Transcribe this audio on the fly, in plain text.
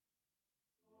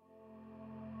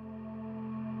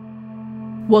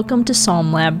Welcome to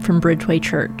Psalm Lab from Bridgeway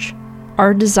Church.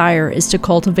 Our desire is to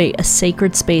cultivate a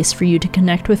sacred space for you to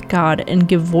connect with God and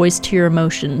give voice to your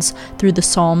emotions through the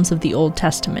Psalms of the Old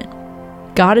Testament.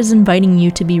 God is inviting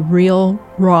you to be real,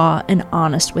 raw, and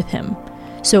honest with Him.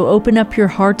 So open up your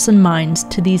hearts and minds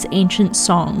to these ancient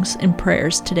songs and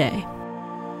prayers today.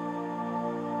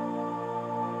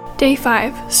 Day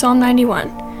 5, Psalm 91.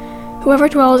 Whoever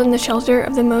dwells in the shelter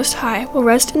of the Most High will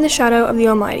rest in the shadow of the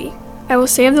Almighty. I will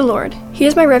say of the Lord, He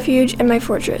is my refuge and my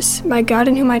fortress, my God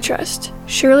in whom I trust.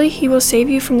 Surely He will save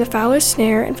you from the fowler's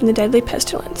snare and from the deadly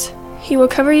pestilence. He will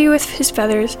cover you with His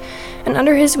feathers, and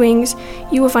under His wings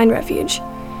you will find refuge.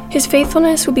 His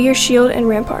faithfulness will be your shield and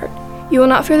rampart. You will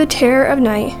not fear the terror of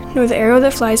night, nor the arrow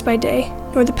that flies by day,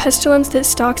 nor the pestilence that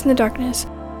stalks in the darkness,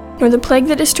 nor the plague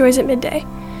that destroys at midday.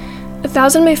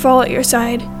 1,000 may fall at your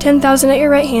side, 10,000 at your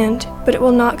right hand, but it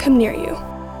will not come near you.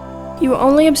 You will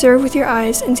only observe with your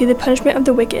eyes and see the punishment of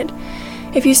the wicked.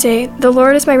 If you say, "The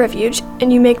Lord is my refuge,"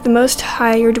 and you make the Most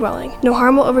High your dwelling, no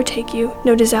harm will overtake you,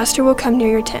 no disaster will come near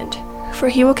your tent. For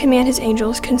He will command His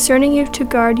angels concerning you to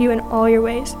guard you in all your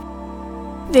ways.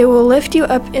 They will lift you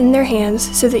up in their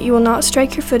hands so that you will not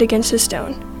strike your foot against a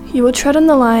stone. You will tread on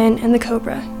the lion and the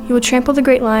cobra. You will trample the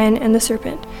great lion and the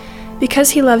serpent. Because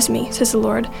He loves me, says the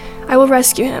Lord, I will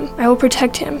rescue him. I will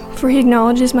protect him, for he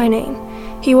acknowledges my name.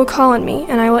 He will call on me,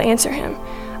 and I will answer him.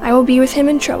 I will be with him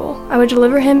in trouble. I will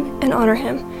deliver him and honor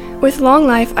him. With long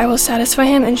life I will satisfy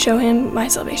him and show him my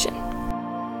salvation.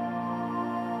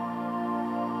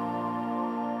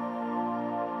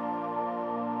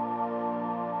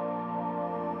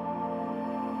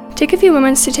 Take a few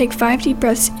moments to take 5 deep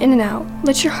breaths in and out.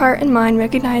 Let your heart and mind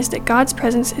recognize that God's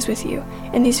presence is with you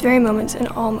in these very moments and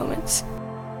all moments.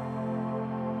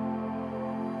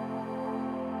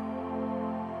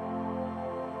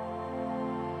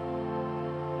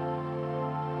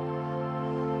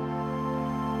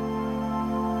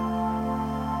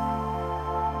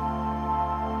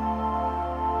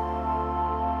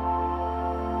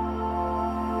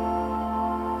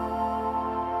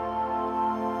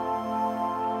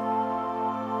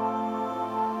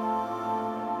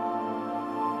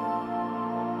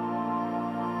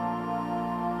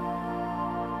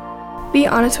 Be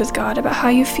honest with God about how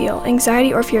you feel,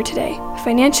 anxiety or fear today.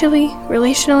 Financially,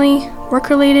 relationally,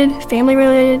 work-related,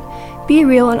 family-related. Be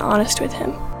real and honest with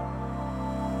Him.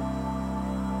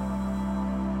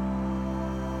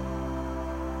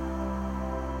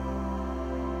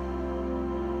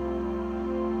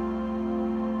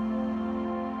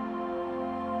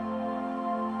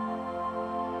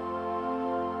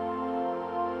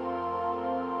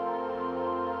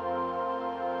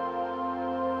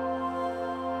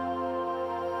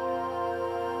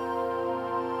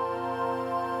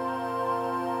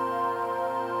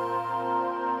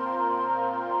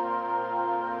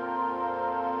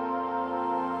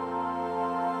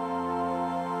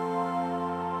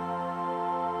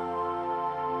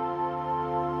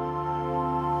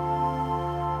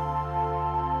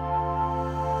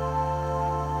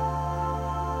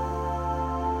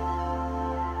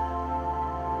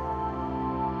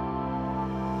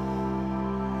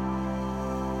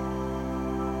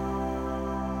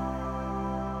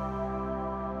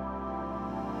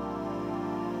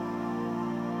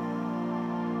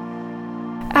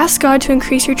 Ask God to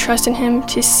increase your trust in Him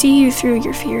to see you through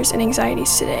your fears and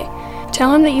anxieties today.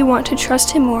 Tell Him that you want to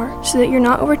trust Him more so that you're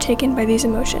not overtaken by these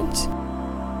emotions.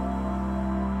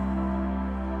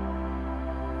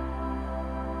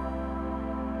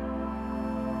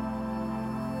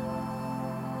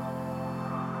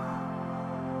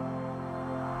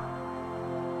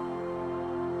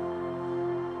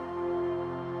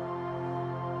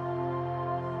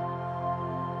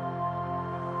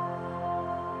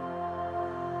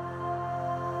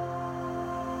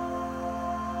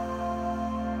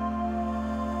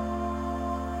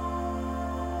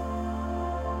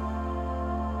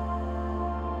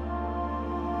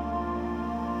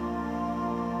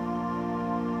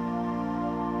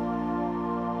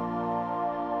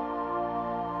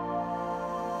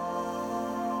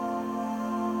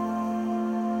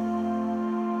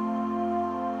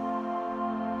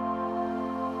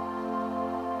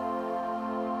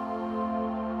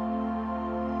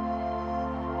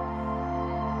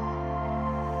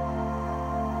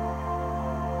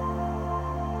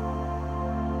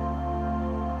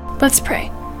 Let's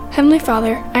pray. Heavenly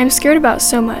Father, I am scared about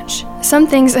so much. Some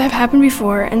things that have happened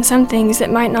before and some things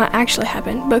that might not actually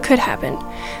happen, but could happen.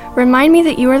 Remind me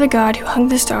that you are the God who hung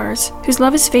the stars, whose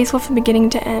love is faithful from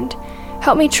beginning to end.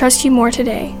 Help me trust you more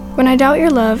today. When I doubt your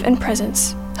love and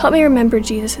presence, help me remember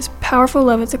Jesus' powerful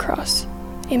love at the cross.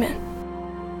 Amen.